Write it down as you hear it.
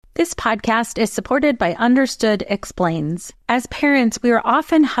This podcast is supported by Understood Explains. As parents, we are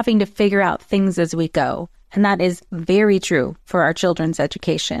often having to figure out things as we go, and that is very true for our children's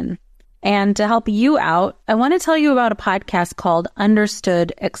education. And to help you out, I want to tell you about a podcast called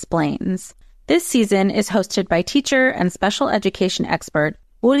Understood Explains. This season is hosted by teacher and special education expert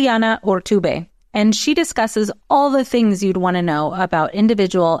Juliana Urtube, and she discusses all the things you'd want to know about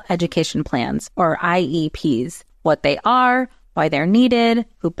individual education plans, or IEPs, what they are, why they're needed,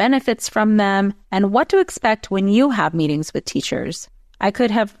 who benefits from them, and what to expect when you have meetings with teachers. I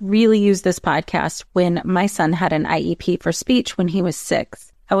could have really used this podcast when my son had an IEP for speech when he was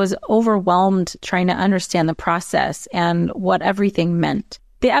 6. I was overwhelmed trying to understand the process and what everything meant.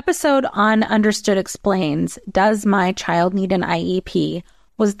 The episode on Understood Explains, Does My Child Need an IEP?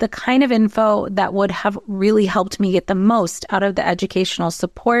 Was the kind of info that would have really helped me get the most out of the educational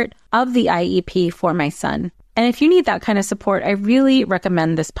support of the IEP for my son. And if you need that kind of support, I really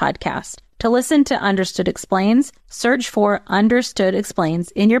recommend this podcast. To listen to Understood Explains, search for Understood Explains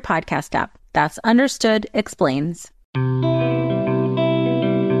in your podcast app. That's Understood Explains.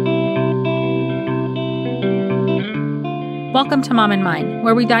 Welcome to Mom and Mind,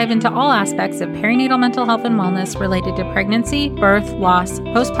 where we dive into all aspects of perinatal mental health and wellness related to pregnancy, birth, loss,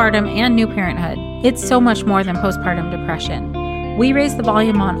 postpartum, and new parenthood. It's so much more than postpartum depression. We raise the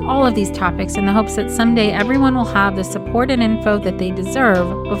volume on all of these topics in the hopes that someday everyone will have the support and info that they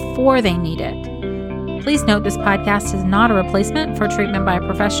deserve before they need it. Please note this podcast is not a replacement for treatment by a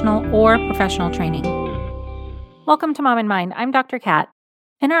professional or professional training. Welcome to Mom and Mind. I'm Dr. Kat.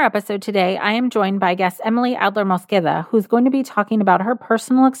 In our episode today, I am joined by guest Emily Adler-Mosqueda, who's going to be talking about her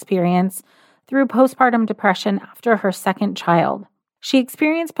personal experience through postpartum depression after her second child. She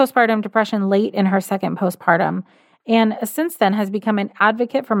experienced postpartum depression late in her second postpartum, and since then has become an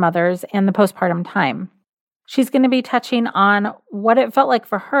advocate for mothers and the postpartum time. She's going to be touching on what it felt like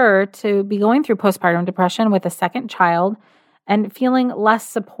for her to be going through postpartum depression with a second child and feeling less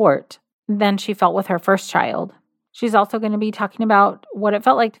support than she felt with her first child. She's also going to be talking about what it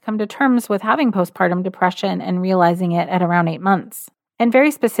felt like to come to terms with having postpartum depression and realizing it at around 8 months. And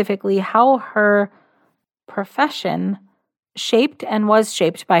very specifically, how her profession shaped and was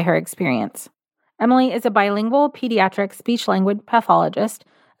shaped by her experience. Emily is a bilingual pediatric speech-language pathologist,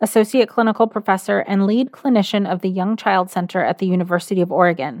 associate clinical professor, and lead clinician of the Young Child Center at the University of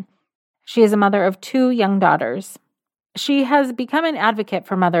Oregon. She is a mother of 2 young daughters. She has become an advocate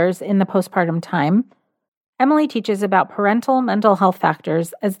for mothers in the postpartum time. Emily teaches about parental mental health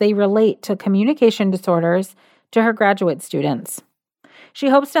factors as they relate to communication disorders to her graduate students. She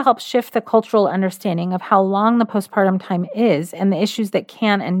hopes to help shift the cultural understanding of how long the postpartum time is and the issues that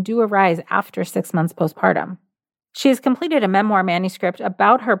can and do arise after 6 months postpartum. She has completed a memoir manuscript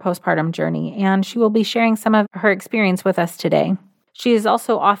about her postpartum journey, and she will be sharing some of her experience with us today. She has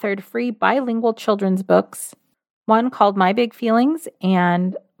also authored free bilingual children's books, one called My Big Feelings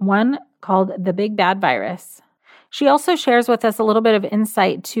and one called The Big Bad Virus. She also shares with us a little bit of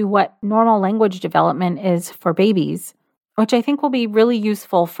insight to what normal language development is for babies, which I think will be really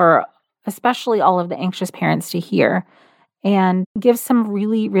useful for especially all of the anxious parents to hear, and give some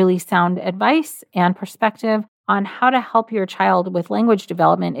really, really sound advice and perspective on how to help your child with language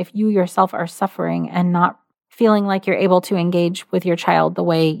development if you yourself are suffering and not feeling like you're able to engage with your child the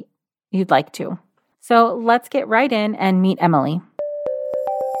way you'd like to. So let's get right in and meet Emily.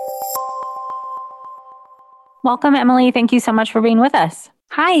 Welcome, Emily. Thank you so much for being with us.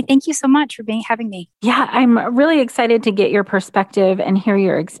 Hi, thank you so much for having me. Yeah, I'm really excited to get your perspective and hear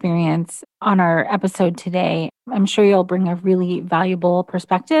your experience on our episode today. I'm sure you'll bring a really valuable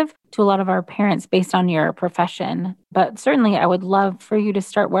perspective to a lot of our parents based on your profession. But certainly, I would love for you to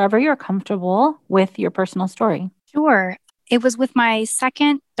start wherever you're comfortable with your personal story. Sure. It was with my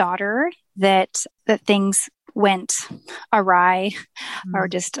second daughter that things went awry, or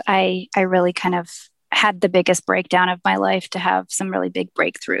just I really kind of had the biggest breakdown of my life to have some really big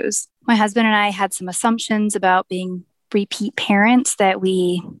breakthroughs. My husband and I had some assumptions about being repeat parents that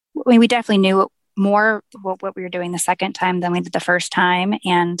we definitely knew more what we were doing the second time than we did the first time.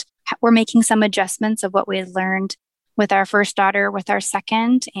 And we're making some adjustments of what we had learned with our first daughter, with our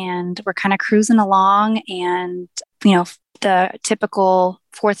second, and we're kind of cruising along. And, the typical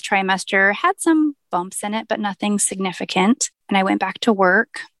 4th trimester had some bumps in it, but nothing significant. And I went back to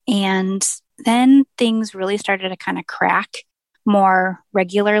work, and then things really started to kind of crack more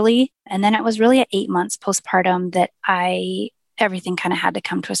regularly. And then it was really at 8 months postpartum that everything kind of had to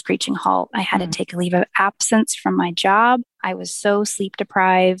come to a screeching halt. I had to take a leave of absence from my job. I was so sleep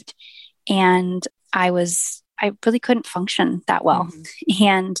deprived, and I really couldn't function that well.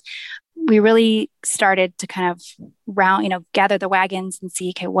 And we really started to kind of gather the wagons and see,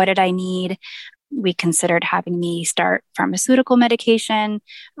 okay, what did I need? We considered having me start pharmaceutical medication.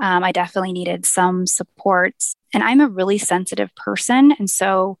 I definitely needed some supports. And I'm a really sensitive person. And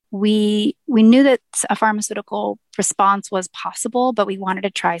so we knew that a pharmaceutical response was possible, but we wanted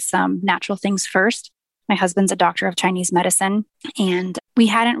to try some natural things first. My husband's a doctor of Chinese medicine, and we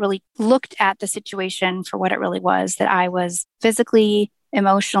hadn't really looked at the situation for what it really was, that I was physically,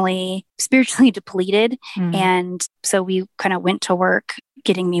 emotionally, spiritually depleted. And so we kind of went to work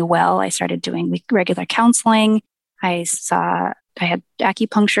getting me well. I started doing regular counseling. I had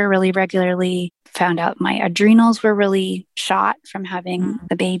acupuncture really regularly, found out my adrenals were really shot from having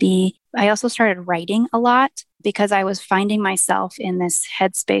the baby. I also started writing a lot because I was finding myself in this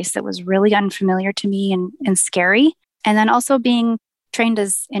headspace that was really unfamiliar to me and scary. And then also being trained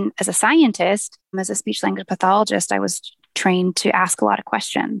as a scientist, as a speech language pathologist, I was trained to ask a lot of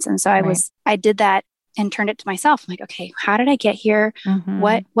questions. And so I did that and turned it to myself. I'm like, okay, how did I get here?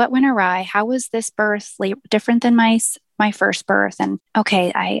 What went awry? How was this birth different than my first birth? And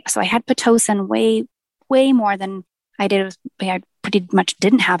okay, I had Pitocin way more than I did. I pretty much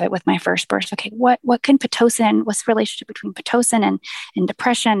didn't have it with my first birth. Okay, what can Pitocin? What's the relationship between Pitocin and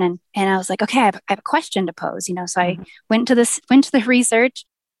depression? And I was like, okay, I have a question to pose. So I went to the research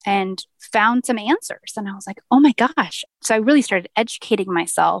and found some answers. And I was like, oh my gosh. So I really started educating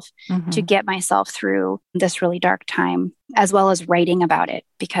myself to get myself through this really dark time, as well as writing about it,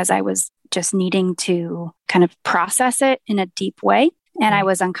 because I was just needing to kind of process it in a deep way. And I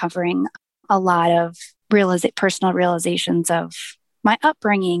was uncovering a lot of personal realizations of my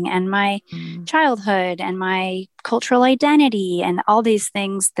upbringing and my childhood and my cultural identity and all these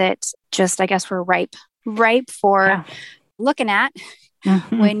things that just, I guess, were ripe for looking at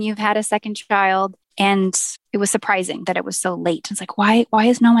when you've had a second child. And it was surprising that it was so late. It's like, why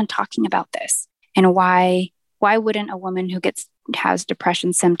is no one talking about this? And why wouldn't a woman who has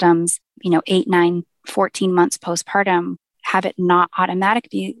depression symptoms, 8, 9, 14 months postpartum, have it not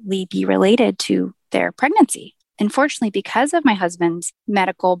automatically be related to their pregnancy? Unfortunately, because of my husband's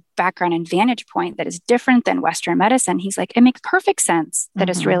medical background and vantage point that is different than Western medicine, he's like, it makes perfect sense that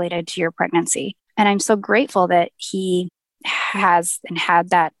it's related to your pregnancy. And I'm so grateful that he has and had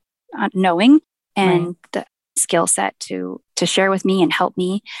that knowing and the skill set to share with me and help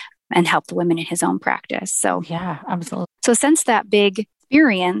the women in his own practice. So yeah, absolutely. So since that big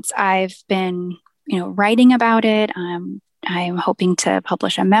experience, I've been, writing about it. I'm hoping to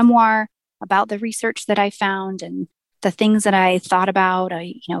publish a memoir about the research that I found and the things that I thought about.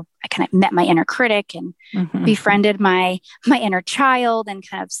 I kind of met my inner critic and befriended my inner child and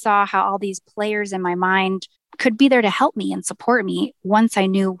kind of saw how all these players in my mind could be there to help me and support me once I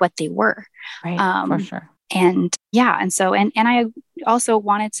knew what they were. Right, for sure. And so I also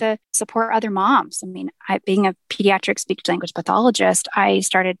wanted to support other moms. I mean, being a pediatric speech language pathologist, I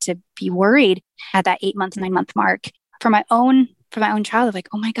started to be worried at that 8-month, 9-month mark for my own child, of like,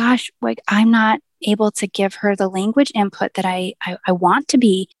 oh my gosh, like I'm not able to give her the language input that I want to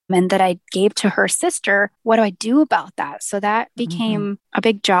be and that I gave to her sister. What do I do about that? So that became a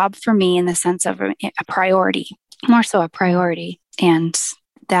big job for me in the sense of a priority, more so a priority. And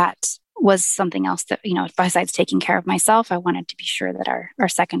that was something else that, besides taking care of myself, I wanted to be sure that our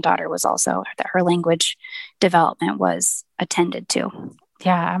second daughter was also, that her language development was attended to.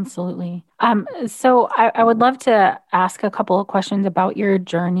 Yeah, absolutely. So I would love to ask a couple of questions about your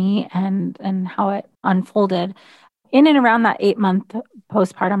journey and how it unfolded. In and around that 8-month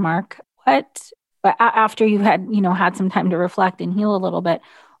postpartum mark, after you had, had some time to reflect and heal a little bit,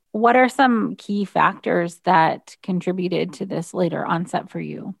 what are some key factors that contributed to this later onset for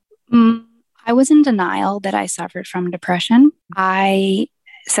you? I was in denial that I suffered from depression. I,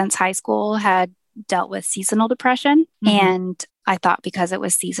 since high school, had dealt with seasonal depression, and I thought because it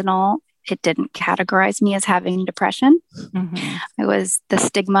was seasonal, it didn't categorize me as having depression. It was the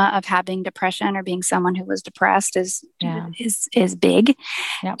stigma of having depression or being someone who was depressed is big.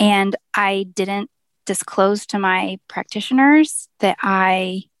 Yep. And I didn't disclose to my practitioners that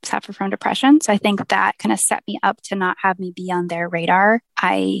I suffer from depression. So I think that kind of set me up to not have me be on their radar.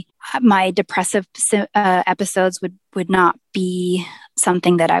 My depressive episodes would not be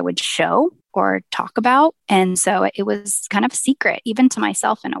something that I would show or talk about. And so it was kind of a secret, even to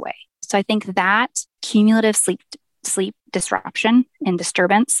myself in a way. So I think that cumulative sleep disruption and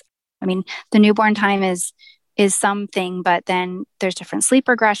disturbance. I mean, the newborn time is something, but then there's different sleep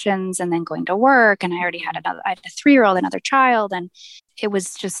regressions and then going to work. And I had a 3-year-old, another child. And it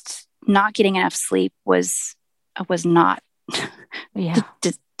was just not getting enough sleep was not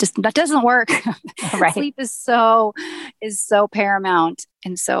that doesn't work. Right. Sleep is so paramount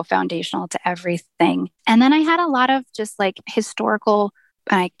and so foundational to everything. And then I had a lot of just like historical,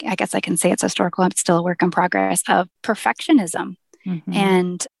 I guess I can say it's historical, I'm still a work in progress, of perfectionism. Mm-hmm.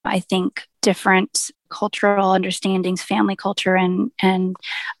 And I think different cultural understandings, family culture, and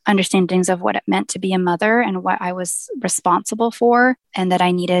understandings of what it meant to be a mother and what I was responsible for, and that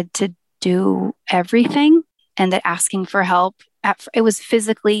I needed to do everything, and that asking for help, it was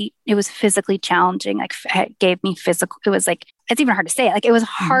physically challenging. Like it gave me physical, it was like, it's even hard to say it. Like it was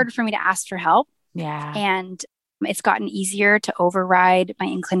hard for me to ask for help. Yeah. And it's gotten easier to override my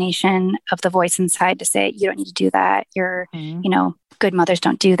inclination of the voice inside to say, you don't need to do that. You're, good mothers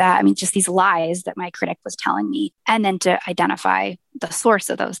don't do that. I mean, just these lies that my critic was telling me. And then to identify the source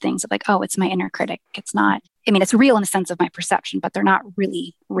of those things of like, oh, it's my inner critic. It's not, I mean, it's real in the sense of my perception, but they're not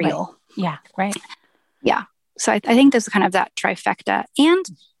really real. Right. Yeah. Right. Yeah. So I think there's kind of that trifecta. And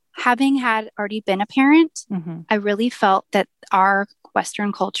having had already been a parent, I really felt that our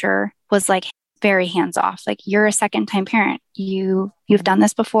Western culture was like very hands off. Like you're a second time parent. You've done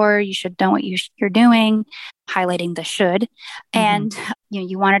this before. You should know what you're doing, highlighting the should. And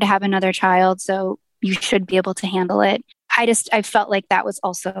you wanted to have another child, so you should be able to handle it. I felt like that was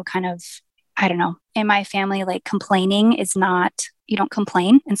also kind of, I don't know, in my family, like complaining is not, you don't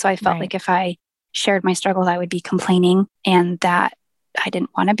complain. And so I felt like if I shared my struggles, I would be complaining, and that I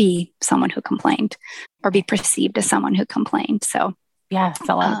didn't want to be someone who complained or be perceived as someone who complained. So yeah, it's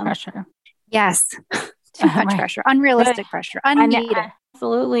a lot of pressure. Yes. Too much pressure, unrealistic pressure, unneeded.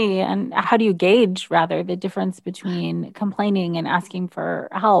 Absolutely. And how do you gauge rather the difference between complaining and asking for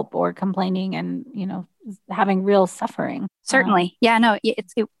help, or complaining and, having real suffering? Certainly. Yeah, no,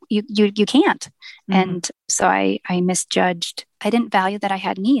 you can't. And so I misjudged. I didn't value that I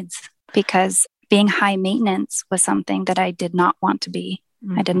had needs, because being high maintenance was something that I did not want to be.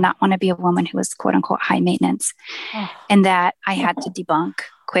 I did not want to be a woman who was quote unquote high maintenance, and that I had to debunk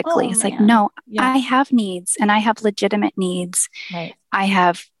quickly. It's like, no, I have needs, and I have legitimate needs. Right. I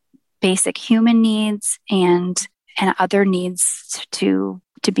have basic human needs and other needs to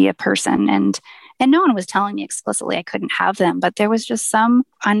be a person. And no one was telling me explicitly I couldn't have them, but there was just some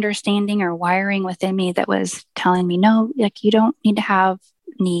understanding or wiring within me that was telling me, no, like you don't need to have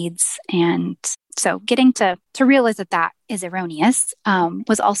needs. And so getting to realize that is erroneous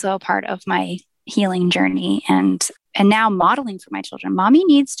was also a part of my healing journey, and now modeling for my children. Mommy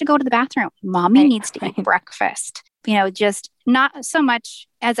needs to go to the bathroom. Mommy needs to eat breakfast. Just not so much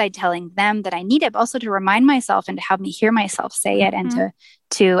as I telling them that I need it, but also to remind myself and to have me hear myself say it, and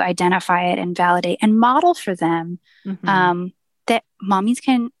to identify it and validate and model for them that mommies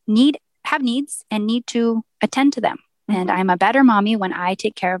can have needs and need to attend to them. And I'm a better mommy when I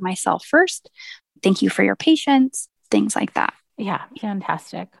take care of myself first. Thank you for your patience, things like that. Yeah,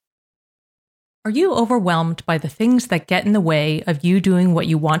 fantastic. Are you overwhelmed by the things that get in the way of you doing what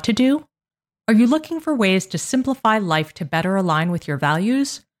you want to do? Are you looking for ways to simplify life to better align with your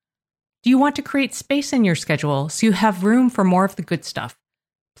values? Do you want to create space in your schedule so you have room for more of the good stuff?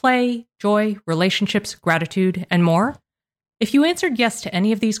 Play, joy, relationships, gratitude, and more? If you answered yes to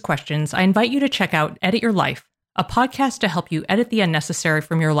any of these questions, I invite you to check out Edit Your Life, a podcast to help you edit the unnecessary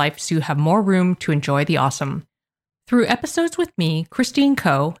from your life so you have more room to enjoy the awesome. Through episodes with me, Christine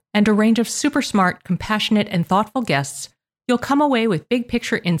Coe, and a range of super smart, compassionate, and thoughtful guests, you'll come away with big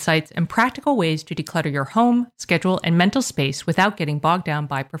picture insights and practical ways to declutter your home, schedule, and mental space without getting bogged down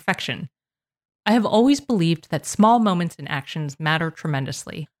by perfection. I have always believed that small moments and actions matter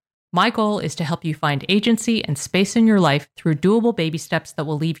tremendously. My goal is to help you find agency and space in your life through doable baby steps that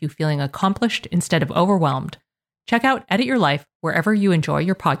will leave you feeling accomplished instead of overwhelmed. Check out Edit Your Life wherever you enjoy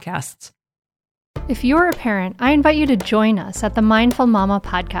your podcasts. If you're a parent, I invite you to join us at the Mindful Mama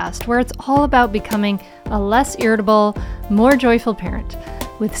podcast, where it's all about becoming a less irritable, more joyful parent.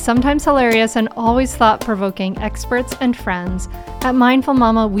 With sometimes hilarious and always thought-provoking experts and friends, at Mindful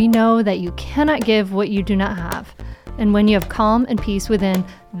Mama, we know that you cannot give what you do not have. And when you have calm and peace within,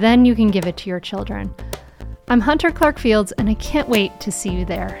 then you can give it to your children. I'm Hunter Clark Fields, and I can't wait to see you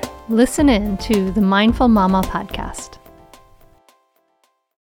there. Listen in to the Mindful Mama podcast.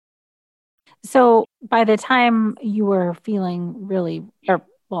 So by the time you were feeling really,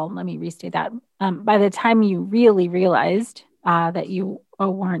 let me restate that. By the time you really realized that you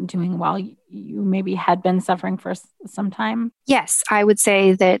weren't doing well, you maybe had been suffering for some time? Yes, I would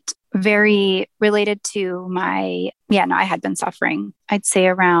say that very related to I had been suffering. I'd say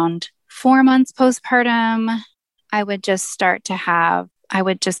around 4 months postpartum, I would just start to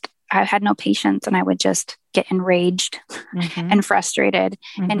I had no patience, and I would just get enraged and frustrated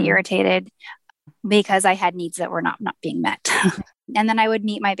and irritated because I had needs that were not being met. And then I would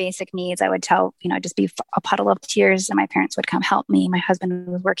meet my basic needs. I would tell, just be a puddle of tears, and my parents would come help me. My husband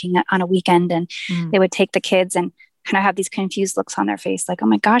was working on a weekend, and they would take the kids and kind of have these confused looks on their face, like, oh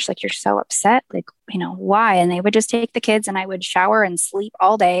my gosh, like, you're so upset. Like, why? And they would just take the kids, and I would shower and sleep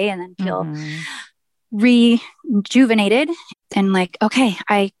all day and then feel rejuvenated and like, okay,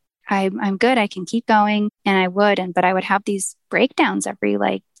 I'm good. I can keep going. And I would, but I would have these breakdowns every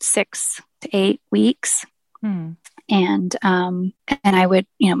like 6 to 8 weeks. And I would,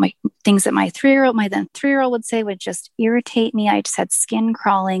 my things that my then 3-year-old would say would just irritate me. I just had skin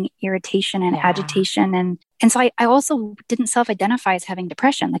crawling, irritation and agitation. And so I also didn't self-identify as having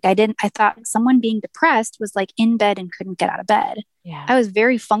depression. Like I thought someone being depressed was like in bed and couldn't get out of bed. Yeah. I was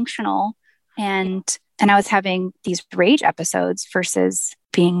very functional, and I was having these rage episodes versus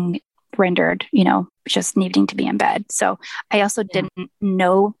being rendered, just needing to be in bed. So I also didn't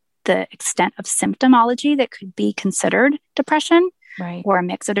know the extent of symptomology that could be considered depression, or a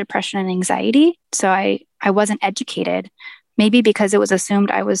mix of depression and anxiety. So I wasn't educated, maybe because it was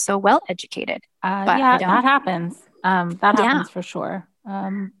assumed I was so well educated. That happens. That happens for sure.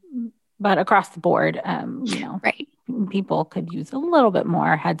 But across the board, people could use a little bit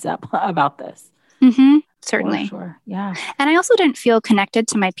more heads up about this. Certainly. For sure. Yeah. And I also didn't feel connected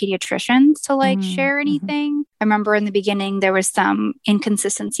to my pediatricians to like share anything. I remember in the beginning, there was some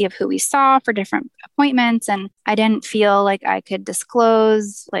inconsistency of who we saw for different appointments. And I didn't feel like I could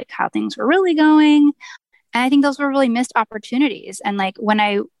disclose like how things were really going. And I think those were really missed opportunities. And like when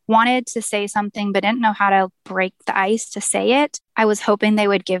I wanted to say something, but didn't know how to break the ice to say it, I was hoping they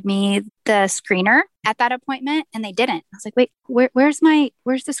would give me the screener at that appointment. And they didn't. I was like, wait, where's the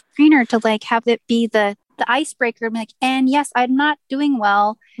screener to like have it be the icebreaker? I'm like, and yes, I'm not doing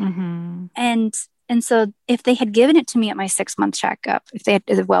well. And so if they had given it to me at my 6-month checkup, if they had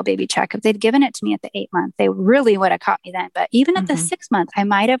the well baby check, if they'd given it to me at the 8-month, they really would have caught me then. But even at the 6-month, I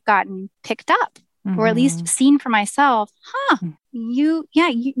might have gotten picked up or at least seen for myself, you're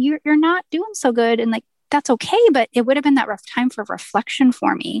not doing so good. And like, that's okay. But it would have been that rough time for reflection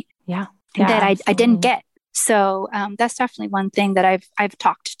for me. Yeah. That I didn't get. So that's definitely one thing that I've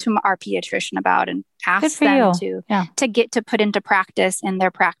talked to our pediatrician about and asked them to get to put into practice in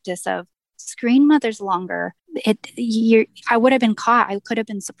their practice of screen mothers longer. I would have been caught. I could have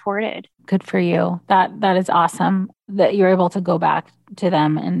been supported. Good for you. That is awesome that you're able to go back to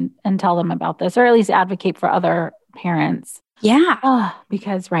them and tell them about this, or at least advocate for other parents. Yeah.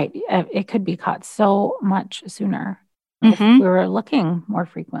 Because it could be caught so much sooner if we were looking more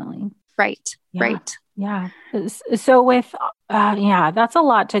frequently. Right. Yeah. So with, that's a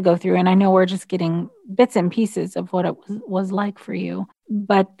lot to go through. And I know we're just getting bits and pieces of what it was like for you,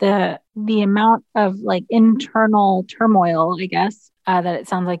 but the amount of like internal turmoil, I guess, that it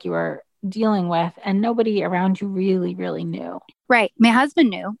sounds like you were dealing with, and nobody around you really, really knew. Right. My husband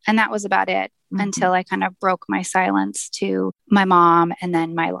knew, and that was about it until I kind of broke my silence to my mom and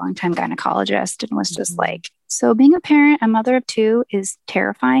then my longtime gynecologist, and was just like, so being a parent, a mother of 2 is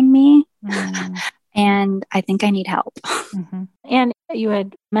terrifying me. And I think I need help. And you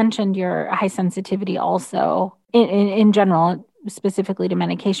had mentioned your high sensitivity also in general, specifically to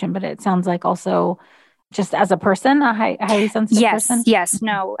medication, but it sounds like also just as a person, a highly sensitive person? Yes.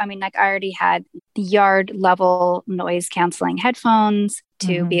 No, I mean, like I already had the yard level noise canceling headphones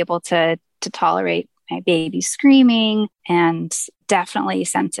to be able to tolerate my baby screaming, and definitely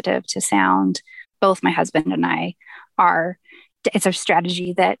sensitive to sound. Both my husband and I it's a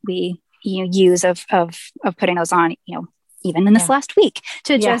strategy that we use of putting those on, even in this last week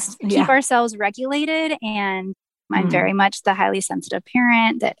to just keep ourselves regulated. And I'm very much the highly sensitive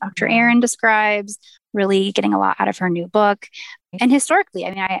parent that Dr. Erin describes, really getting a lot out of her new book. And historically,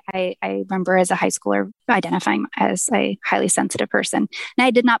 I mean, I remember as a high schooler identifying as a highly sensitive person. And I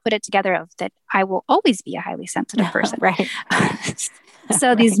did not put it together of that I will always be a highly sensitive person. Right.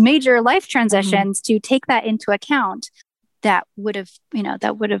 So these major life transitions, to take that into account, that would have,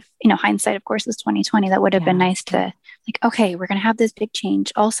 hindsight, of course, is 2020. That would have been nice to like, okay, we're going to have this big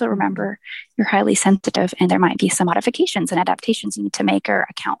change. Also remember you're highly sensitive, and there might be some modifications and adaptations you need to make or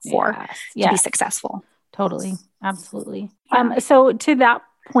account for to be successful. Totally. Absolutely. So to that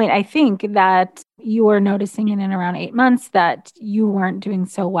point, I think that you were noticing in and around 8 months that you weren't doing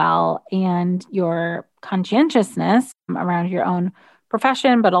so well, and your conscientiousness around your own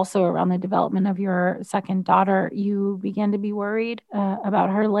profession, but also around the development of your second daughter, you began to be worried about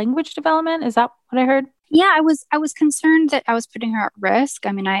her language development. Is that what I heard? Yeah, I was concerned that I was putting her at risk.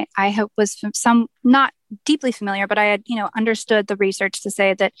 I mean, I was not deeply familiar, but I had, understood the research to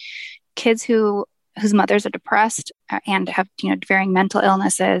say that kids whose mothers are depressed and have, varying mental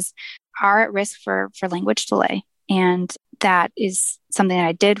illnesses are at risk for language delay. And that is something that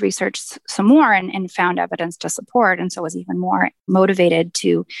I did research some more and found evidence to support. And so was even more motivated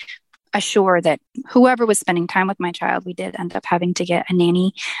to assure that whoever was spending time with my child, we did end up having to get a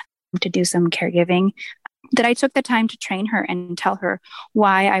nanny to do some caregiving, that I took the time to train her and tell her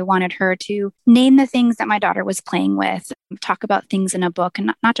why I wanted her to name the things that my daughter was playing with, talk about things in a book,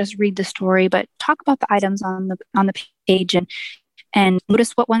 and not just read the story, but talk about the items on the page, and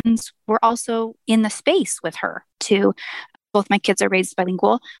notice what ones were also in the space with her. To both my kids are raised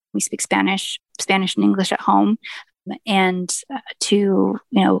bilingual. We speak Spanish and English at home, and to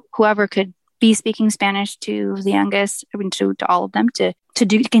whoever could be speaking Spanish to the youngest, I mean, to all of them, to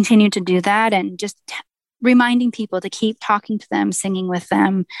continue to do that, and just reminding people to keep talking to them, singing with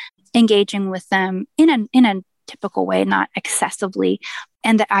them, engaging with them in a typical way, not excessively,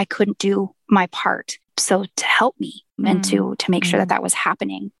 and that I couldn't do my part. So to help me and to make sure that was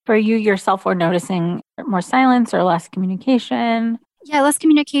happening. For you yourself, were noticing more silence or less communication? Yeah, less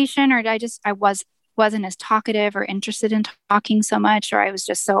communication, or I wasn't as talkative or interested in talking so much, or I was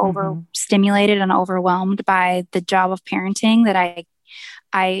just so overstimulated and overwhelmed by the job of parenting that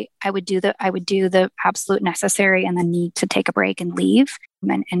I would do the absolute necessary and then need to take a break and leave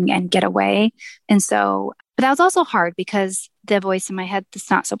and get away. And so, but that was also hard because the voice in my head that's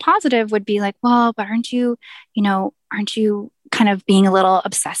not so positive would be like, well, but aren't you kind of being a little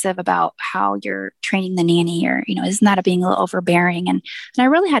obsessive about how you're training the nanny, or, isn't that being a little overbearing? And I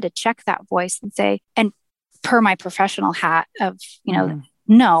really had to check that voice and say, and per my professional hat of,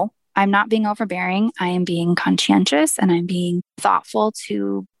 no, I'm not being overbearing. I am being conscientious, and I'm being thoughtful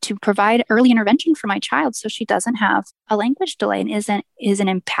to provide early intervention for my child so she doesn't have a language delay and isn't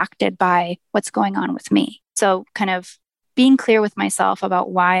impacted by what's going on with me. So kind of being clear with myself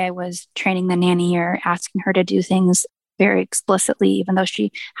about why I was training the nanny or asking her to do things very explicitly, even though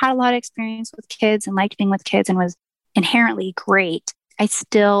she had a lot of experience with kids and liked being with kids and was inherently great. I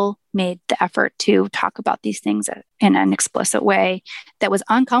still made the effort to talk about these things in an explicit way that was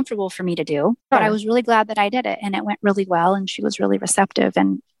uncomfortable for me to do. But I was really glad that I did it, and it went really well, and she was really receptive.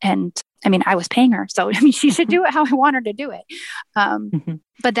 And I mean, I was paying her, so I mean, she should do it how I want her to do it.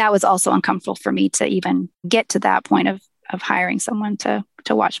 But that was also uncomfortable for me to even get to that point of hiring someone to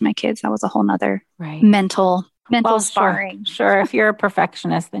watch my kids. That was a whole nother mental sparring. Sure. If you're a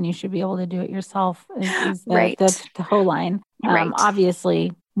perfectionist, then you should be able to do it yourself. Is the whole line.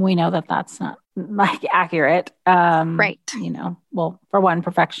 Obviously, we know that that's not like accurate. Well, for one,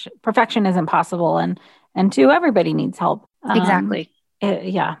 perfection isn't possible, and two, everybody needs help. Exactly.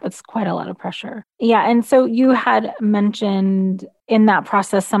 It's quite a lot of pressure. Yeah, and so you had mentioned in that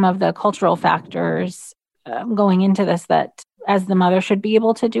process some of the cultural factors going into this, that as the mother should be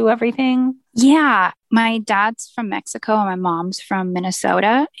able to do everything. Yeah. My dad's from Mexico and my mom's from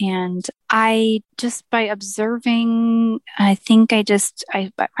Minnesota. And I just, by observing, I think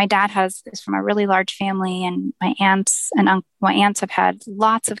my dad is from a really large family, and my aunts have had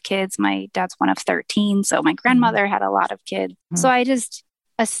lots of kids. My dad's one of 13. So my grandmother had a lot of kids. So I just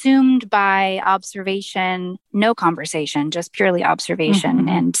assumed by observation, no conversation, just purely observation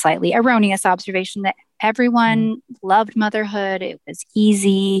and slightly erroneous observation, that everyone loved motherhood. It was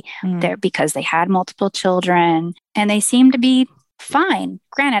easy there because they had multiple children and they seemed to be fine.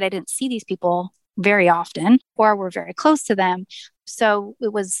 Granted, I didn't see these people very often or were very close to them. So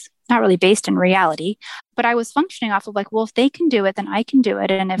it was not really based in reality, but I was functioning off of like, well, if they can do it, then I can do it.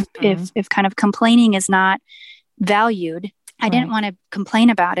 And if kind of complaining is not valued, I didn't want to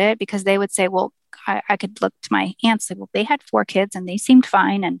complain about it, because they would say, well, I could look to my aunts, like, well, they had 4 kids and they seemed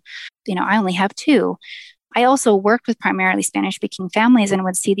fine. And, I only have 2. I also worked with primarily Spanish-speaking families and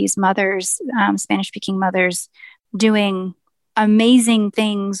would see these mothers, Spanish-speaking mothers, doing amazing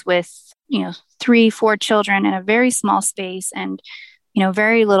things with, 3, 4 children in a very small space, and,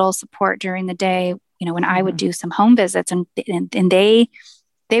 very little support during the day. When I would do some home visits, and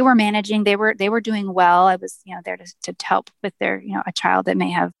they were managing, they were doing well. I was, there to help with their, a child that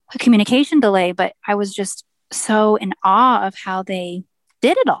may have a communication delay, but I was just so in awe of how they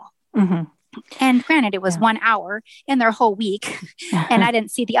did it all. And granted, it was 1 hour in their whole week and I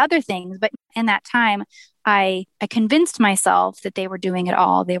didn't see the other things, but in that time, I convinced myself that they were doing it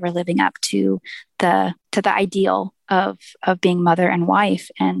all. They were living up to the ideal of being mother and wife.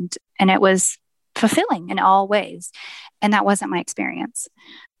 And it was fulfilling in all ways. And that wasn't my experience.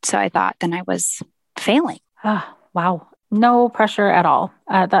 So I thought then I was failing. Wow. No pressure at all.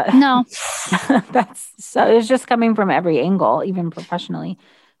 No. That's so, it's just coming from every angle, even professionally.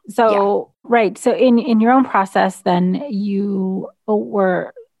 So, right. So in your own process, then you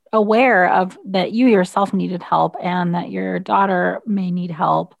were aware of that you yourself needed help and that your daughter may need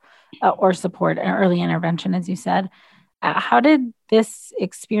help. or support and early intervention, as you said. How did this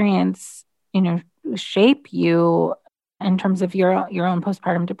experience, shape you in terms of your own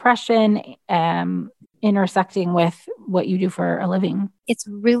postpartum depression, intersecting with what you do for a living? It's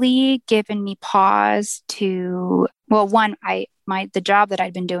really given me pause to, well, one, the job that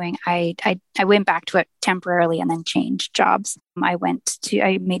I'd been doing, I went back to it temporarily and then changed jobs. I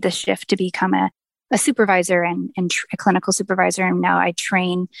made the shift to become a supervisor and a clinical supervisor. And now I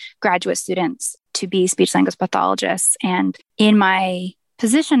train graduate students to be speech language pathologists. And in my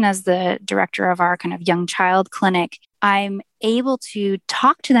position as the director of our kind of young child clinic, I'm able to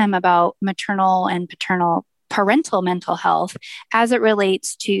talk to them about maternal and parental mental health as it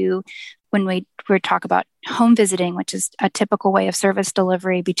relates to when we talk about home visiting, which is a typical way of service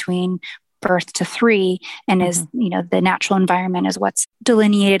delivery between birth to 3, and is, the natural environment is what's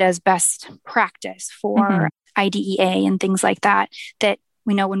delineated as best practice for IDEA and things like that. That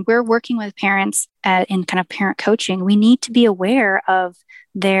we know when we're working with parents in kind of parent coaching, we need to be aware of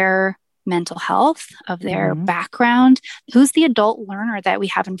their mental health, of their background. Who's the adult learner that we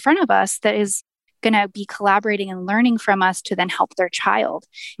have in front of us that is going to be collaborating and learning from us to then help their child?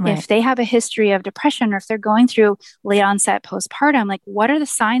 Right. If they have a history of depression, or if they're going through late onset postpartum, like what are the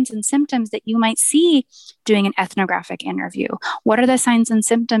signs and symptoms that you might see doing an ethnographic interview? What are the signs and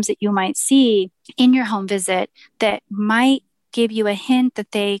symptoms that you might see in your home visit that might give you a hint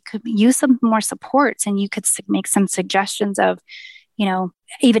that they could use some more supports, and you could make some suggestions of,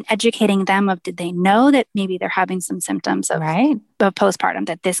 even educating them of, did they know that maybe they're having some symptoms of postpartum,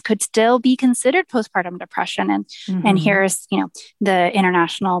 that this could still be considered postpartum depression. And here's, the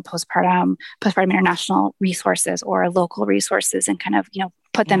international postpartum international resources or local resources, and kind of,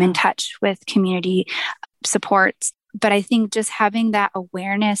 put them in touch with community supports. But I think just having that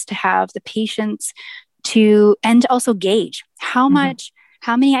awareness to have the patients and to also gauge how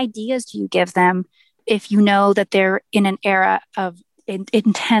many ideas do you give them if you know that they're in an era of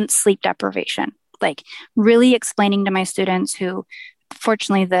intense sleep deprivation. Like really explaining to my students, who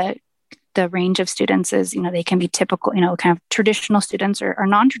fortunately the range of students is, they can be typical, kind of traditional students or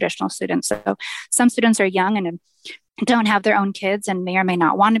non-traditional students. So some students are young and don't have their own kids and may or may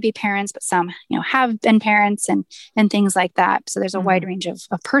not want to be parents, but some, have been parents and things like that. So there's a wide range of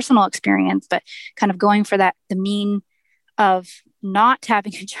personal experience, but kind of going for the mean of not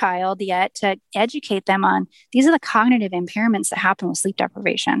having a child yet, to educate them on, these are the cognitive impairments that happen with sleep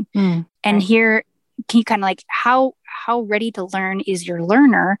deprivation. And here, can you kind of like, how ready to learn is your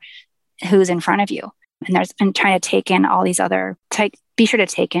learner who's in front of you? And trying to take in all these be sure to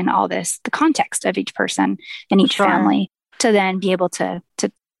take in all this, the context of each person and each family, to then be able to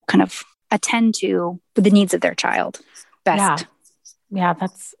kind of attend to the needs of their child best. Yeah,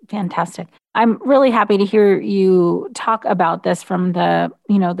 that's fantastic. I'm really happy to hear you talk about this from the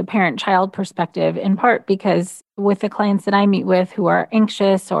parent-child perspective, in part because with the clients that I meet with who are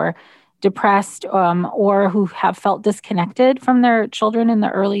anxious or depressed, or who have felt disconnected from their children in the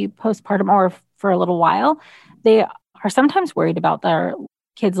early postpartum or for a little while, they are sometimes worried about their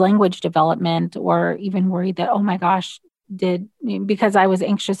kids' language development, or even worried that, oh my gosh, because I was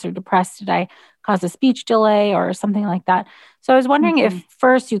anxious or depressed, did I cause a speech delay or something like that? So I was wondering if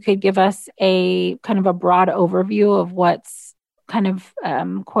first you could give us a kind of a broad overview of what's kind of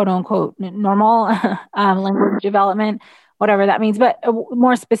quote unquote normal language development, whatever that means, but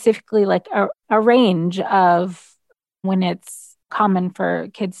more specifically like a range of when it's common for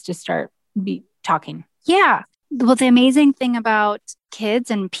kids to start talking. Yeah. Well, the amazing thing about kids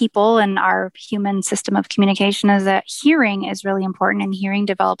and people and our human system of communication is that hearing is really important, and hearing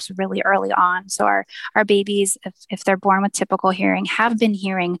develops really early on. So our babies, if they're born with typical hearing, have been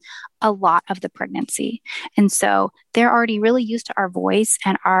hearing a lot of the pregnancy. And so they're already really used to our voice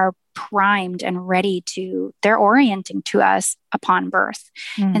and are primed and ready they're orienting to us upon birth.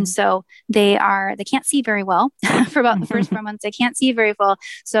 And so they can't see very well for about the first 4 months. They can't see very well.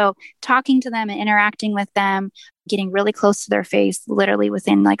 So talking to them and interacting with them, getting really close to their face, literally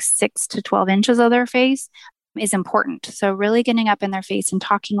within like 6 to 12 inches of their face, is important. So really getting up in their face and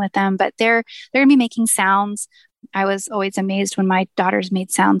talking with them, but they're going to be making sounds. I was always amazed when my daughters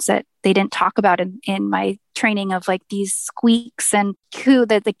made sounds that they didn't talk about in my training, of like these squeaks and coo,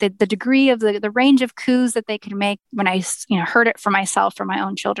 that like the degree of the range of coos that they could make. When I heard it for myself, for my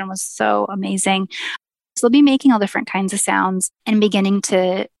own children, was so amazing. So they'll be making all different kinds of sounds and beginning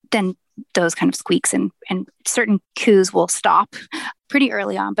to then those kind of squeaks and certain coos will stop pretty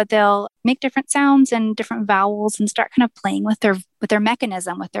early on, but they'll make different sounds and different vowels and start kind of playing with their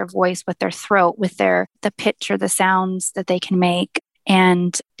mechanism, with their voice, with their throat, with the pitch or the sounds that they can make,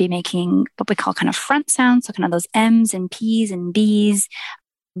 and be making what we call kind of front sounds. So kind of those M's and P's and B's.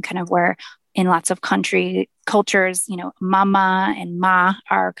 kind of where in lots of cultures, mama and ma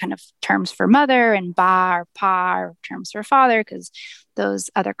are kind of terms for mother, and ba or pa are terms for father, because those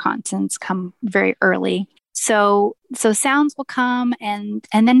other consonants come very early. So sounds will come, and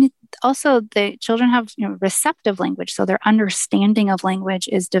then also the children have receptive language, so their understanding of language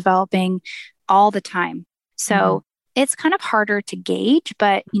is developing all the time. So it's kind of harder to gauge,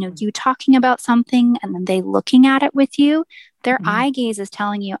 but you talking about something and then they looking at it with you, their eye gaze is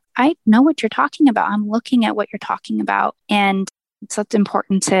telling you, I know what you're talking about. I'm looking at what you're talking about. And so it's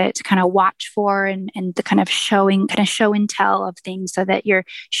important to kind of watch for and the kind of show and tell of things, so that you're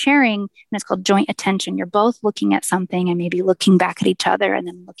sharing, and it's called joint attention. You're both looking at something and maybe looking back at each other and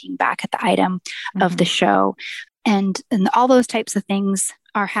then looking back at the item of the show. And all those types of things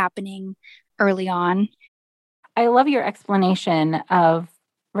are happening early on. I love your explanation of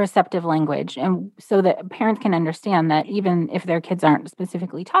receptive language, and so that parents can understand that even if their kids aren't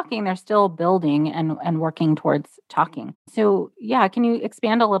specifically talking, they're still building and working towards talking. So yeah, can you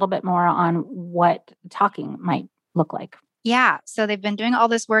expand a little bit more on what talking might look like? Yeah. So they've been doing all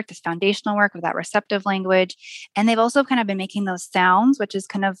this work, this foundational work with that receptive language. And they've also kind of been making those sounds, which is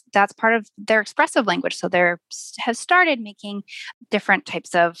that's part of their expressive language. So have started making different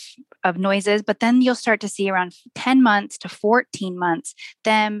types of noises, but then you'll start to see around 10 months to 14 months,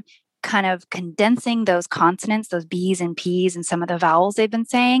 them kind of condensing those consonants, those B's and P's and some of the vowels they've been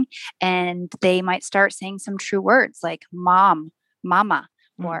saying. And they might start saying some true words like mom, mama,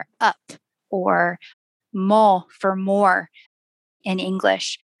 or up, or mo for more in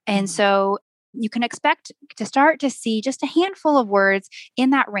English. And so you can expect to start to see just a handful of words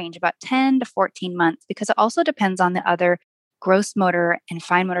in that range, about 10 to 14 months, because it also depends on the other gross motor and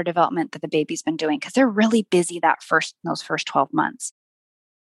fine motor development that the baby's been doing, because they're really busy those first 12 months.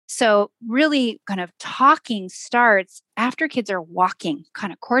 So really kind of talking starts after kids are walking,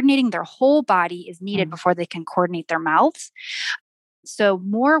 kind of coordinating their whole body is needed before they can coordinate their mouths. So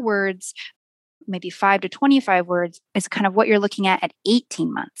more words, maybe 5 to 25 words, is kind of what you're looking at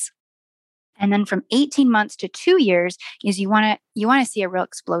 18 months. And then from 18 months to 2 years is you want to see a real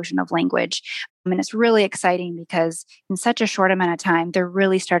explosion of language. And it's really exciting because in such a short amount of time, they're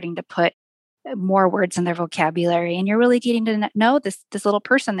really starting to put more words in their vocabulary, and you're really getting to know this little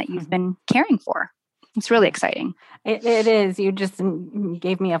person that you've been caring for. It's really exciting. It is. You just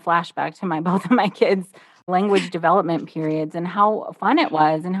gave me a flashback to both of my kids' language development periods, and how fun it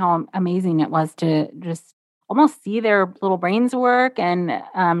was and how amazing it was to just almost see their little brains work and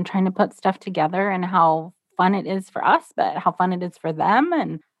trying to put stuff together, and how fun it is for us, but how fun it is for them.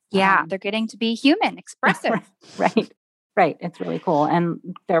 And they're getting to be human, expressive. Right. It's really cool. And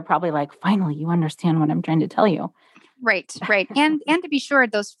they're probably like, finally, you understand what I'm trying to tell you. Right. And to be sure,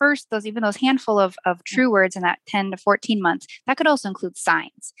 those handful of true words in that 10 to 14 months, that could also include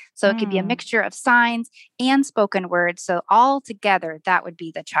signs. So it could be a mixture of signs and spoken words. So all together, that would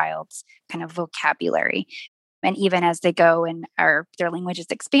be the child's kind of vocabulary. And even as they go and their language is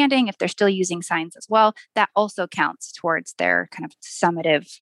expanding, if they're still using signs as well, that also counts towards their kind of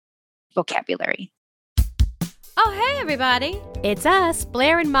summative vocabulary. Oh, hey, everybody. It's us,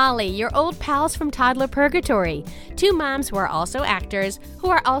 Blair and Molly, your old pals from Toddler Purgatory. Two moms who are also actors, who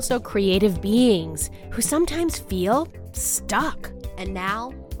are also creative beings, who sometimes feel stuck. And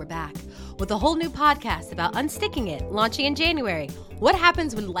now we're back with a whole new podcast about unsticking it, launching in January. What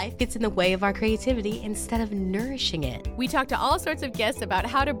happens when life gets in the way of our creativity instead of nourishing it? We talk to all sorts of guests about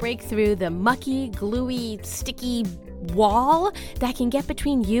how to break through the mucky, gluey, sticky wall that can get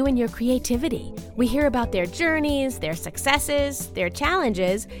between you and your creativity. We hear about their journeys, their successes, their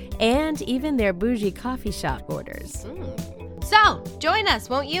challenges, and even their bougie coffee shop orders. So, join us,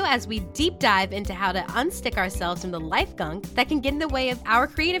 won't you, as we deep dive into how to unstick ourselves from the life gunk that can get in the way of our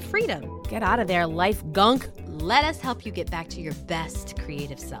creative freedom. Get out of there, life gunk. Let us help you get back to your best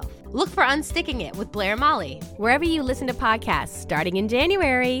creative self. Look for Unsticking It with Blair and Molly, wherever you listen to podcasts, starting in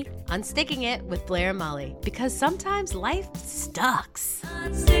January. Unsticking It with Blair and Molly, because sometimes life sucks.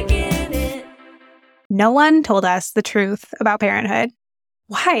 Unsticking it. No one told us the truth about parenthood.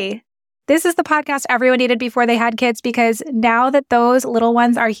 Why? This is the podcast everyone needed before they had kids, because now that those little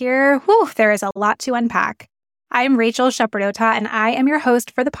ones are here, there is a lot to unpack. I'm Rachel Shepardota, and I am your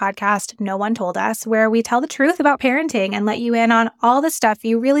host for the podcast No One Told Us, where we tell the truth about parenting and let you in on all the stuff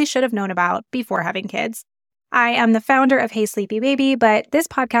you really should have known about before having kids. I am the founder of Hey Sleepy Baby, but this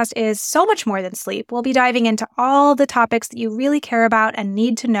podcast is so much more than sleep. We'll be diving into all the topics that you really care about and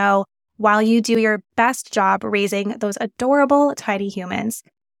need to know while you do your best job raising those adorable tiny humans.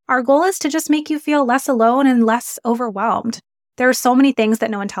 Our goal is to just make you feel less alone and less overwhelmed. There are so many things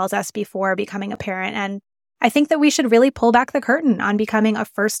that no one tells us before becoming a parent, and I think that we should really pull back the curtain on becoming a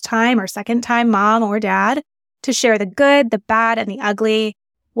first-time or second-time mom or dad to share the good, the bad, and the ugly.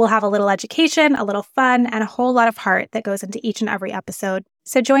 We'll have a little education, a little fun, and a whole lot of heart that goes into each and every episode.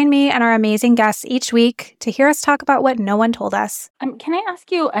 So join me and our amazing guests each week to hear us talk about what no one told us. Can I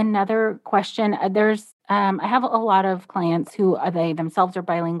ask you another question? I have a lot of clients who they themselves are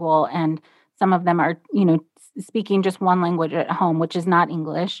bilingual, and some of them are, speaking just one language at home, which is not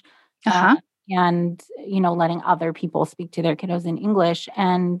English. And, letting other people speak to their kiddos in English.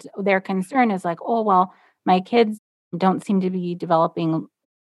 And their concern is like, oh, well, my kids don't seem to be developing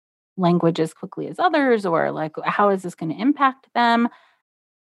language as quickly as others, or like, how is this going to impact them?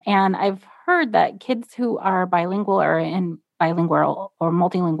 And I've heard that kids who are bilingual or in bilingual or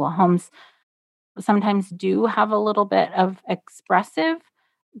multilingual homes sometimes do have a little bit of expressive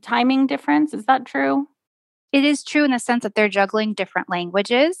timing difference. Is that true? It is true in the sense that they're juggling different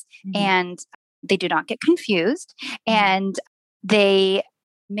languages and they do not get confused, and they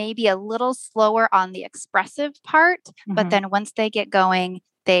may be a little slower on the expressive part, but then once they get going,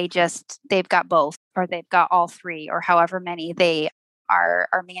 they've got both, or they've got all three, or however many they are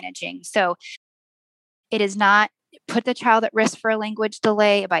managing. So it is not put the child at risk for a language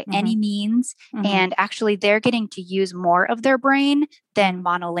delay by any means. And actually they're getting to use more of their brain than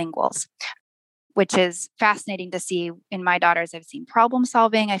monolinguals, which is fascinating to see. In my daughters, I've seen problem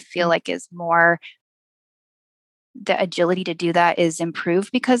solving, I feel like is more, the agility to do that is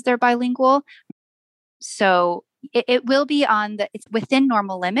improved because they're bilingual. So it will be it's within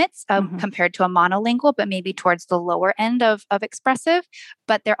normal limits compared to a monolingual, but maybe towards the lower end of expressive,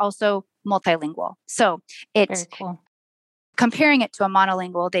 but they're also multilingual. So it's very cool. Comparing it to a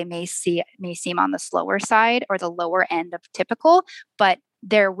monolingual, they may seem on the slower side or the lower end of typical, but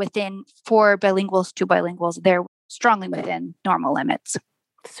they're within, for bilinguals to bilinguals, they're strongly within normal limits.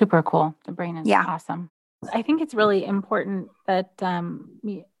 Super cool. The brain is awesome. I think it's really important that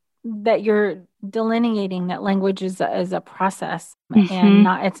that you're delineating that language is a process, and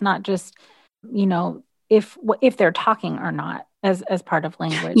it's not just, if they're talking or not as part of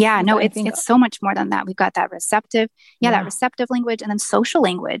language. Yeah, no, it's so much more than that. We've got that receptive, that receptive language, and then social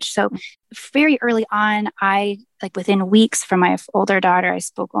language. So very early on, within weeks from my older daughter, I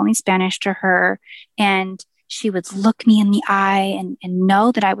spoke only Spanish to her, and she would look me in the eye and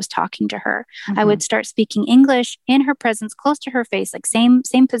know that I was talking to her. I would start speaking English in her presence, close to her face, like same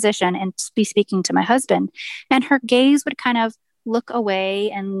position, and be speaking to my husband. And her gaze would kind of look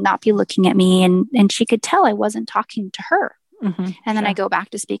away and not be looking at me. And she could tell I wasn't talking to her. And then I go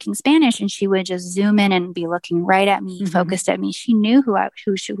back to speaking Spanish, and she would just zoom in and be looking right at me, focused at me. She knew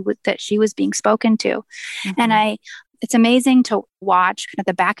that she was being spoken to. And it's amazing to watch kind of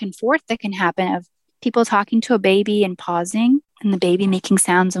the back and forth that can happen of people talking to a baby and pausing, and the baby making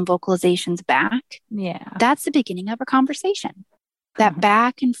sounds and vocalizations back. Yeah. That's the beginning of a conversation. That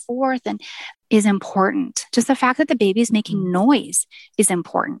back and forth is important. Just the fact that the baby is making noise is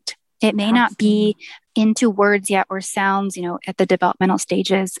important. It may not be into words yet or sounds, at the developmental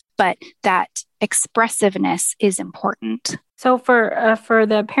stages, but that expressiveness is important. So for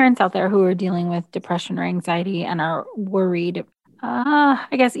the parents out there who are dealing with depression or anxiety and are worried, I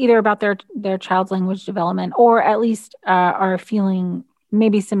guess either about their child's language development, or at least are feeling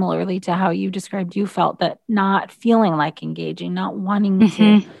maybe similarly to how you described you felt, that not feeling like engaging, not wanting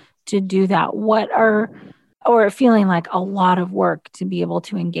to do that, or feeling like a lot of work to be able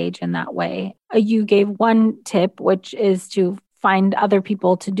to engage in that way. You gave one tip, which is to find other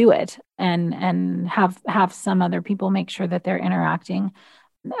people to do it and have some other people make sure that they're interacting.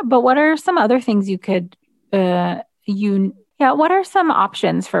 But what are some other things you could, what are some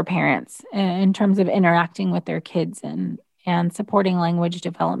options for parents in terms of interacting with their kids and supporting language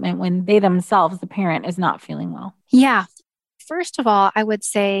development when they themselves, the parent, is not feeling well? Yeah. First of all, I would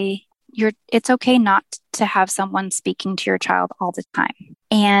say it's okay not to have someone speaking to your child all the time,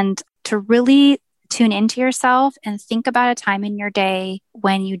 and to really tune into yourself and think about a time in your day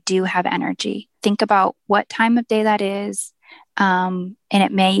when you do have energy. Think about what time of day that is. And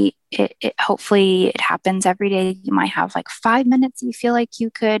hopefully it happens every day. You might have like 5 minutes you feel like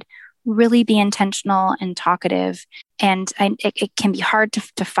you could really be intentional and talkative. And it can be hard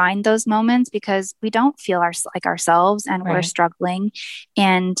to find those moments because we don't feel like ourselves, and we're struggling.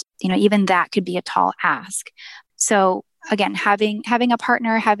 And, even that could be a tall ask. So again, having a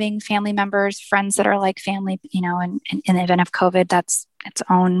partner, having family members, friends that are like family, and in the event of COVID, that's its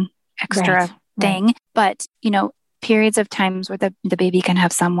own extra thing. But, periods of times where the baby can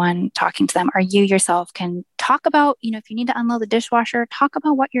have someone talking to them, or you yourself can talk about, if you need to unload the dishwasher, talk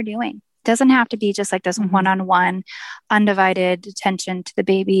about what you're doing. Doesn't have to be just like this one-on-one undivided attention to the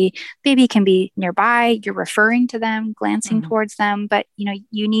baby. Baby can be nearby. You're referring to them, glancing towards them, but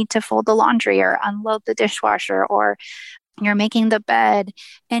you need to fold the laundry or unload the dishwasher, or you're making the bed,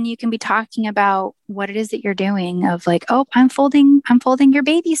 and you can be talking about what it is that you're doing, of like, oh, I'm folding your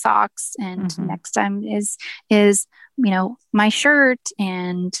baby socks. And next time is, my shirt,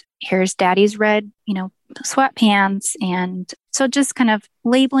 and here's daddy's red, sweatpants. And so just kind of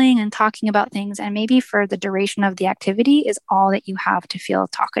labeling and talking about things, and maybe for the duration of the activity is all that you have to feel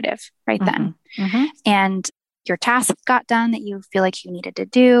talkative right then. And your task got done that you feel like you needed to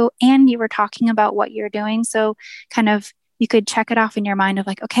do, and you were talking about what you're doing. So kind of you could check it off in your mind of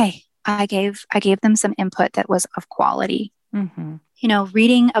like, okay, I gave them some input that was of quality.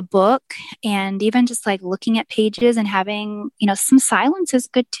 Reading a book, and even just like looking at pages and having, some silence is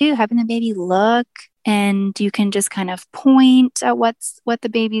good too. Having the baby look, and you can just kind of point at what the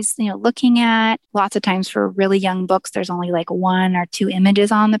baby's, looking at. Lots of times for really young books, there's only like 1 or 2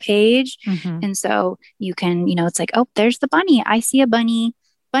 images on the page. And so you can, it's like, oh, there's the bunny. I see a bunny.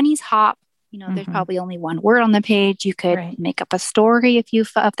 Bunnies hop. There's probably only 1 word on the page. You could make up a story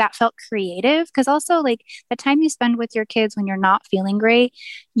if that felt creative. Because also, like, the time you spend with your kids when you're not feeling great,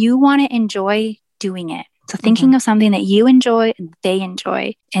 you want to enjoy doing it. So thinking of something that you enjoy and they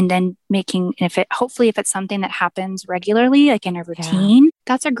enjoy, and then hopefully if it's something that happens regularly, like in a routine,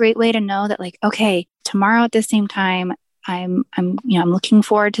 that's a great way to know that, like, okay, tomorrow at the same time, I'm looking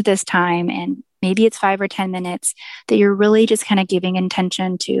forward to this time. And maybe it's 5 or 10 minutes that you're really just kind of giving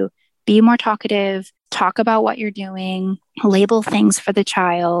intention to be more talkative, talk about what you're doing, label things for the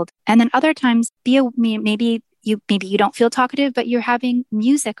child. And then other times, maybe you don't feel talkative, but you're having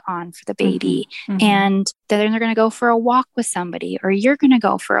music on for the baby. And then they're going to go for a walk with somebody, or you're going to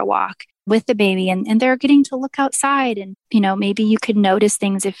go for a walk with the baby, and they're getting to look outside. And, maybe you could notice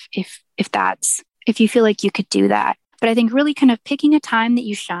things if you feel like you could do that. But I think really kind of picking a time that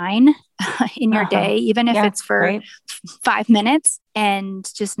you shine in your day, even if it's for 5 minutes, and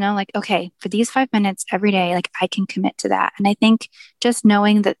just know, like, okay, for these 5 minutes every day, like, I can commit to that. And I think just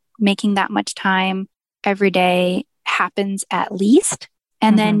knowing that making that much time every day happens at least.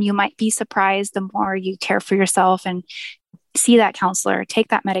 And then you might be surprised the more you care for yourself and see that counselor, take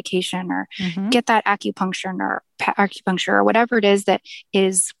that medication, or get that acupuncture or whatever it is that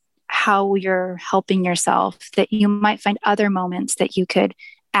is how you're helping yourself, that you might find other moments that you could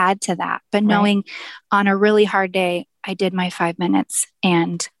add to that. But knowing on a really hard day, I did my 5 minutes,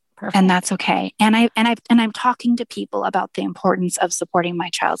 and that's okay. And I'm talking to people about the importance of supporting my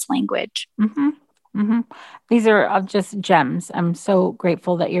child's language. These are just gems. I'm so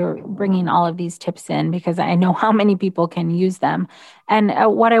grateful that you're bringing all of these tips in, because I know how many people can use them. And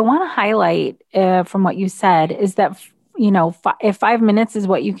what I want to highlight from what you said is that if 5 minutes is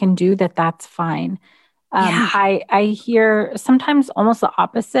what you can do, that's fine. I hear sometimes almost the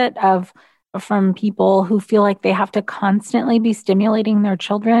opposite from people who feel like they have to constantly be stimulating their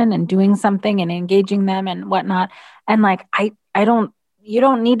children and doing something and engaging them and whatnot. And like, you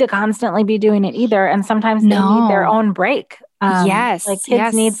don't need to constantly be doing it either. And sometimes they need their own break. Like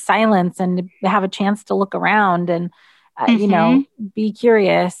kids need silence and to have a chance to look around and, be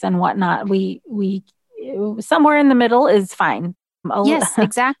curious and whatnot. We somewhere in the middle is fine. Yes,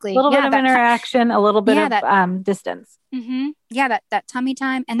 exactly. A little bit of interaction, a little bit of distance. Yeah, that tummy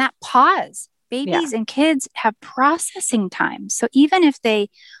time and that pause. Babies and kids have processing time. So even if they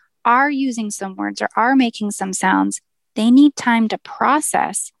are using some words or are making some sounds, they need time to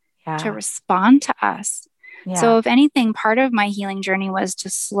process, to respond to us. So if anything, part of my healing journey was to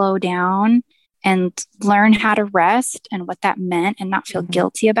slow down and learn how to rest and what that meant, and not feel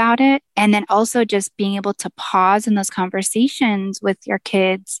guilty about it. And then also just being able to pause in those conversations with your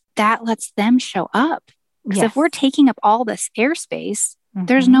kids, that lets them show up. Because if we're taking up all this airspace,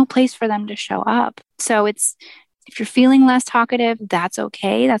 there's no place for them to show up. So if you're feeling less talkative, that's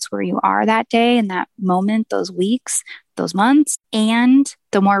okay. That's where you are that day, in that moment, those weeks, those months. And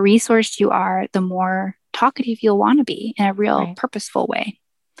the more resourced you are, the more talkative you'll want to be in a real purposeful way.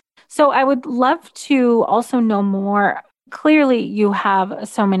 So I would love to also know more. Clearly, you have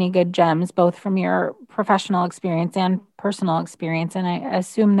so many good gems, both from your professional experience and personal experience. And I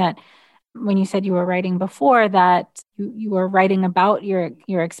assume that when you said you were writing before, that you were writing about your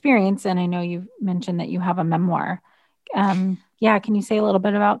experience. And I know you mentioned that you have a memoir. Can you say a little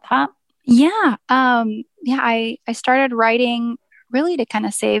bit about that? I started writing really to kind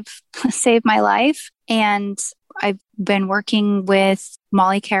of save my life. And I've been working with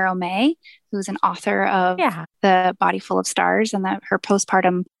Molly Caro May, who's an author of The Body Full of Stars and her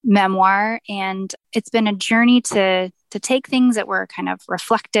postpartum memoir. And it's been a journey to take things that were kind of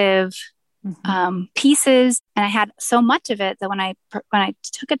reflective pieces. And I had so much of it that when I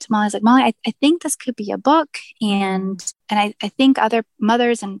took it to Molly, I was like, Molly, I think this could be a book. And I think other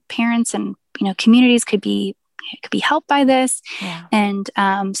mothers and parents and, communities could be helped by this. Yeah. And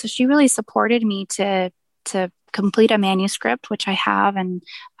so she really supported me to complete a manuscript, which I have, and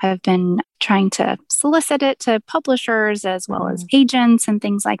I've been trying to solicit it to publishers as well as agents and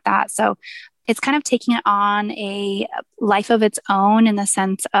things like that. So it's kind of taking it on a life of its own in the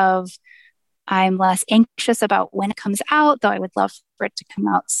sense of I'm less anxious about when it comes out, though I would love for it to come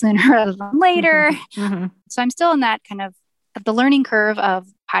out sooner rather than later. So I'm still in that kind of the learning curve of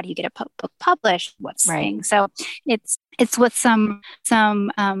how do you get a book published, what's thing. So it's with some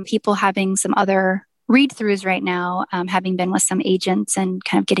people having some other read-throughs right now, having been with some agents and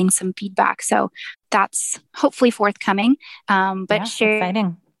kind of getting some feedback. So that's hopefully forthcoming. But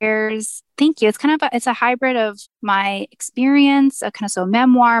exciting. Thank you. It's kind of it's a hybrid of my experience, a kind of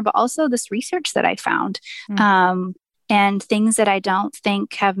memoir, but also this research that I found, and things that I don't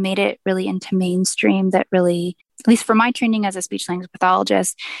think have made it really into mainstream. That really, at least for my training as a speech language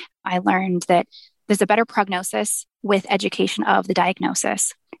pathologist, I learned that there's a better prognosis with education of the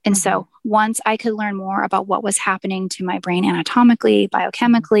diagnosis. And so once I could learn more about what was happening to my brain anatomically,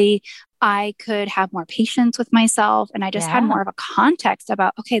 biochemically, I could have more patience with myself. And I just had more of a context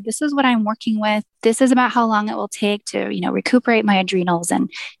about, okay, this is what I'm working with. This is about how long it will take to, recuperate my adrenals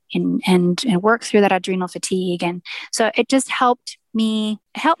and work through that adrenal fatigue. And so it just helped me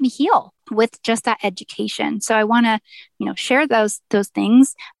heal with just that education. So I want to, share those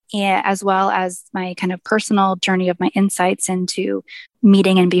things, as well as my kind of personal journey of my insights into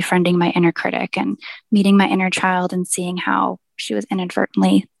meeting and befriending my inner critic and meeting my inner child and seeing how she was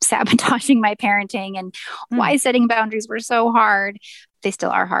inadvertently sabotaging my parenting and why setting boundaries were so hard. They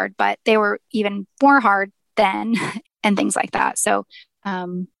still are hard, but they were even more hard then and things like that. So,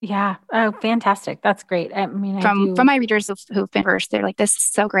 Oh, fantastic. That's great. I mean, from my readers who've been first, they're like, this is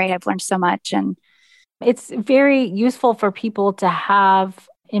so great. I've learned so much. And it's very useful for people to have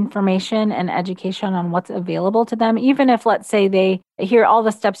information and education on what's available to them, even if, let's say, they hear all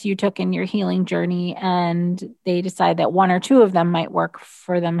the steps you took in your healing journey and they decide that one or two of them might work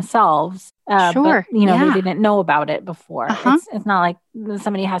for themselves. But, they didn't know about it before. It's not like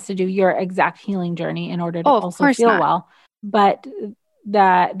somebody has to do your exact healing journey in order to also feel well, but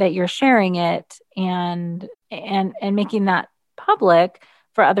that you're sharing it and making that public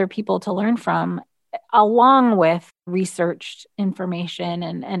for other people to learn from, along with researched information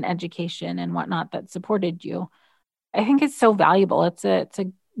and education and whatnot that supported you. I think it's so valuable. It's a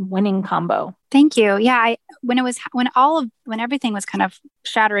winning combo. Thank you. Yeah. When everything was kind of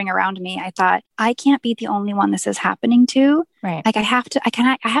shattering around me, I thought, I can't be the only one this is happening to. Right. Like I have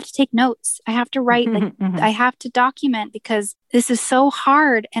to take notes. I have to write, I have to document because this is so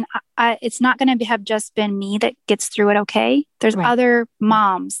hard. And it's not going to have just been me that gets through it. Okay. There's other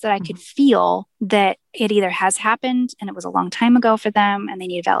moms that I could feel that it either has happened and it was a long time ago for them and they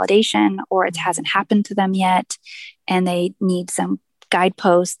need validation, or it hasn't happened to them yet and they need some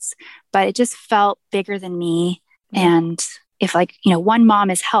guideposts, but it just felt bigger than me. And if one mom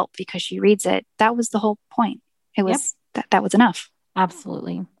is helped because she reads it, that was the whole point. It was that was enough.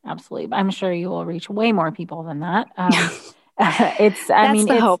 Absolutely. I'm sure you will reach way more people than that. That's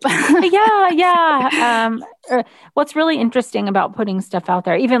the hope. What's really interesting about putting stuff out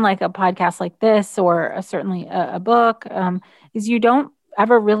there, even like a podcast like this, or certainly a book, is you don't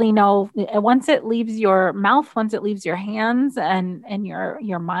ever really know. Once it leaves your mouth, once it leaves your hands and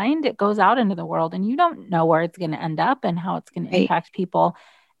your mind, it goes out into the world, and you don't know where it's going to end up and how it's going to impact people.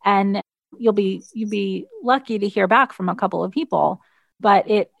 And you'll be lucky to hear back from a couple of people, but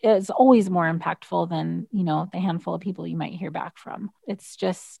it is always more impactful than, the handful of people you might hear back from. It's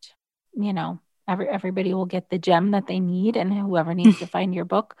just, everybody will get the gem that they need, and whoever needs to find your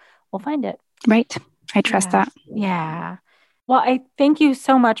book will find it. Right. I trust that. Yeah. Well, I thank you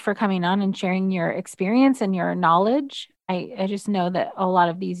so much for coming on and sharing your experience and your knowledge. I just know that a lot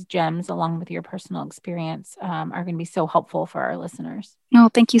of these gems, along with your personal experience, are going to be so helpful for our listeners. No,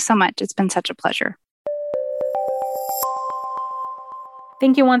 thank you so much. It's been such a pleasure.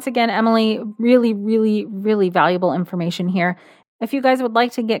 Thank you once again, Emily. Really, really, really valuable information here. If you guys would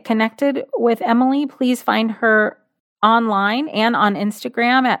like to get connected with Emily, please find her online and on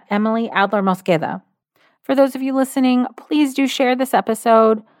Instagram at Emily Adler Mosqueda. For those of you listening, please do share this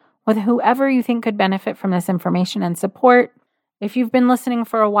episode with whoever you think could benefit from this information and support. If you've been listening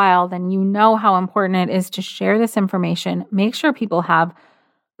for a while, then you know how important it is to share this information. Make sure people have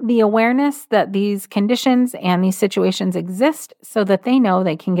the awareness that these conditions and these situations exist so that they know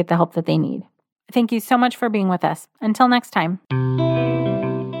they can get the help that they need. Thank you so much for being with us. Until next time.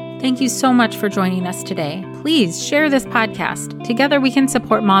 Thank you so much for joining us today. Please share this podcast. Together we can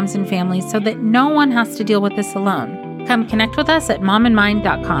support moms and families so that no one has to deal with this alone. Come connect with us at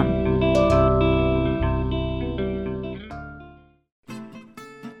momandmind.com.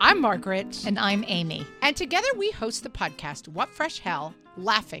 I'm Margaret. And I'm Amy. And together we host the podcast, What Fresh Hell?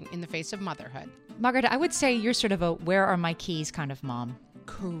 Laughing in the Face of Motherhood. Margaret, I would say you're sort of a where are my keys kind of mom.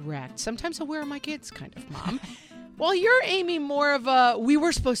 Correct. Sometimes a where are my kids kind of mom. Well, you're, Amy, more of a we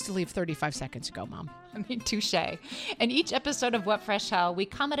were supposed to leave 35 seconds ago, mom. I mean, touche. In each episode of What Fresh Hell, we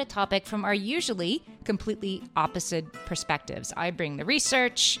come at a topic from our usually completely opposite perspectives. I bring the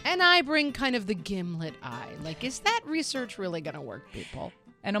research. And I bring kind of the gimlet eye. Like, is that research really going to work, people?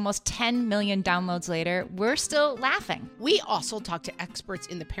 And almost 10 million downloads later, we're still laughing. We also talk to experts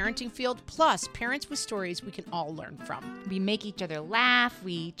in the parenting field, plus parents with stories we can all learn from. We make each other laugh,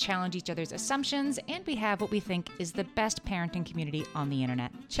 we challenge each other's assumptions, and we have what we think is the best parenting community on the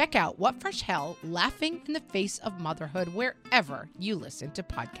internet. Check out What Fresh Hell? Laughing in the Face of Motherhood wherever you listen to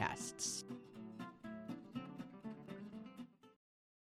podcasts.